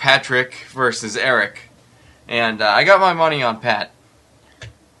Patrick versus Eric. And I got my money on Pat.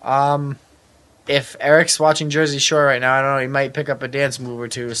 If Eric's watching Jersey Shore right now, I don't know, he might pick up a dance move or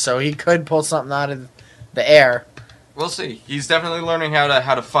two, so he could pull something out of the air. We'll see. He's definitely learning how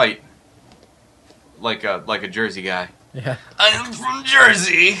to fight like a Jersey guy. Yeah. I am from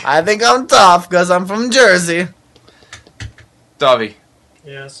Jersey. I think I'm tough because I'm from Jersey. Davi,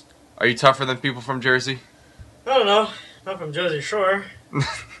 Yes. are you tougher than people from Jersey? I don't know. Not from Jersey Shore.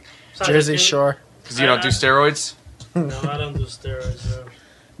 Jersey Shore. Because you don't do steroids? No, I don't do steroids.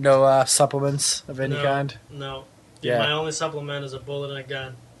 No. No supplements of any kind? No. Yeah. My only supplement is a bullet and a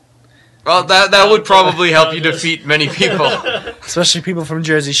gun. Well, that would probably help you defeat many people. Especially people from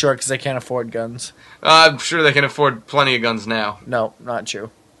Jersey Shore because they can't afford guns. I'm sure they can afford plenty of guns now. No, not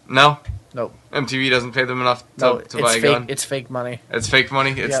true. No? Nope. MTV doesn't pay them enough No, to buy a it's gun? fake. It's fake money. It's fake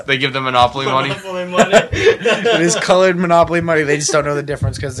money? Yep. They give them Monopoly money? Monopoly money. It is colored Monopoly money. They just don't know the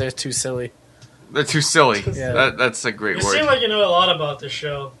difference because they're too silly. They're too silly. Yeah. That's a great You word. seem like you know a lot about this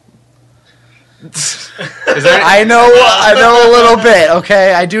show. Is there I know a little bit,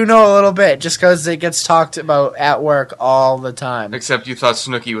 okay? I do know a little bit just because it gets talked about at work all the time. Except you thought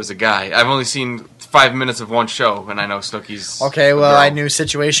Snooki was a guy. I've only seen 5 minutes of one show, and I know Snooki's Okay, a well, girl. I knew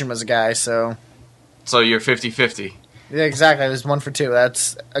Situation was a guy, so... So you're 50-50. Yeah, exactly. There's 1 for 2.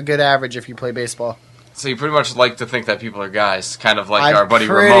 That's a good average if you play baseball. So you pretty much like to think that people are guys, kind of like our buddy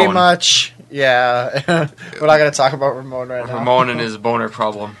pretty Ramon. much, yeah. We're not going to talk about Ramon right now. Ramon and his boner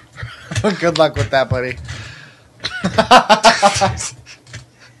problem. Good luck with that, buddy.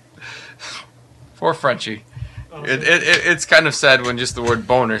 Poor Frenchie. Oh, It's kind of sad when just the word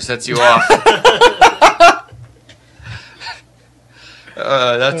boner sets you off.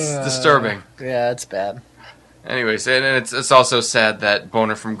 That's disturbing. Yeah, it's bad. Anyways, and it's also sad that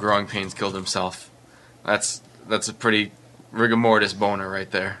Boner from Growing Pains killed himself. That's a pretty rigor mortis boner right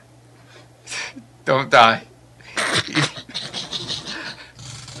there. Don't die.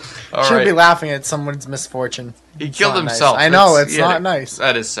 All Shouldn't be right. laughing at someone's misfortune. He It's killed not nice. himself. I know, That's- it's yeah, not nice.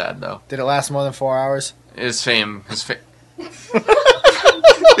 That is sad, though. Did it last more than 4 hours? His fame.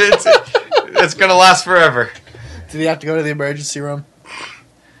 It's gonna last forever. Did he have to go to the emergency room?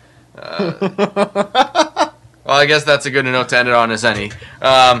 Well, I guess that's a good note to end it on, as any. So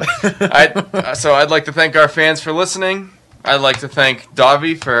I'd like to thank our fans for listening. I'd like to thank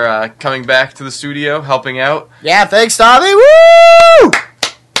Davi for coming back to the studio, helping out. Yeah, thanks, Davi. Woo!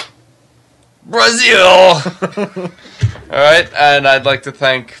 Brazil! All right, and I'd like to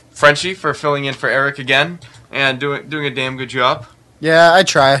thank Frenchie for filling in for Eric again and doing a damn good job. Yeah, I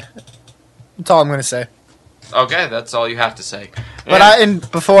try. That's all I'm going to say. Okay, that's all you have to say.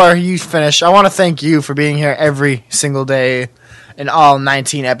 But before you finish, I want to thank you for being here every single day in all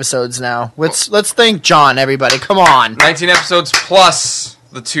 19 episodes now. Let's thank John, everybody. Come on. 19 episodes plus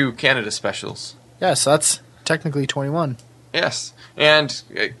the 2 Canada specials. Yeah, so that's technically 21. Yes, and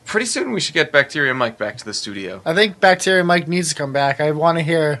pretty soon we should get Bacteria Mike back to the studio. I think Bacterium Mike needs to come back. I want to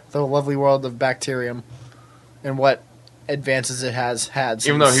hear the lovely world of Bacterium and what advances it has had.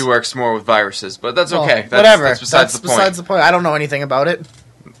 Even though he works more with viruses, but that's Well, okay. Whatever. That's besides the point. I don't know anything about it.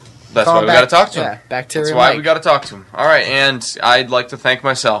 That's Call why him we got to talk to Yeah, him. Bacterium That's why Mike. we got to talk to him. All right, and I'd like to thank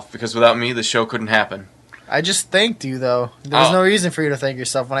myself because without me, the show couldn't happen. I just thanked you, though. There was no reason for you to thank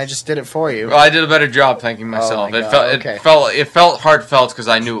yourself when I just did it for you. Well, I did a better job thanking myself. my It God, okay. felt heartfelt because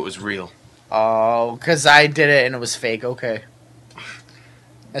I knew it was real. Oh, because I did it and it was fake. Okay.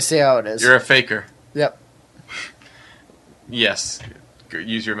 I see how it is. You're a faker. Yep. Yes.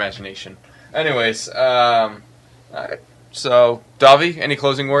 Use your imagination. Anyways, all right. So, Davi, any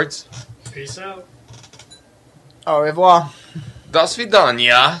closing words? Peace out. Au revoir. Do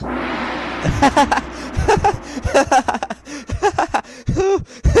svidania.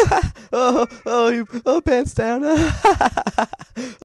 Oh, pants down.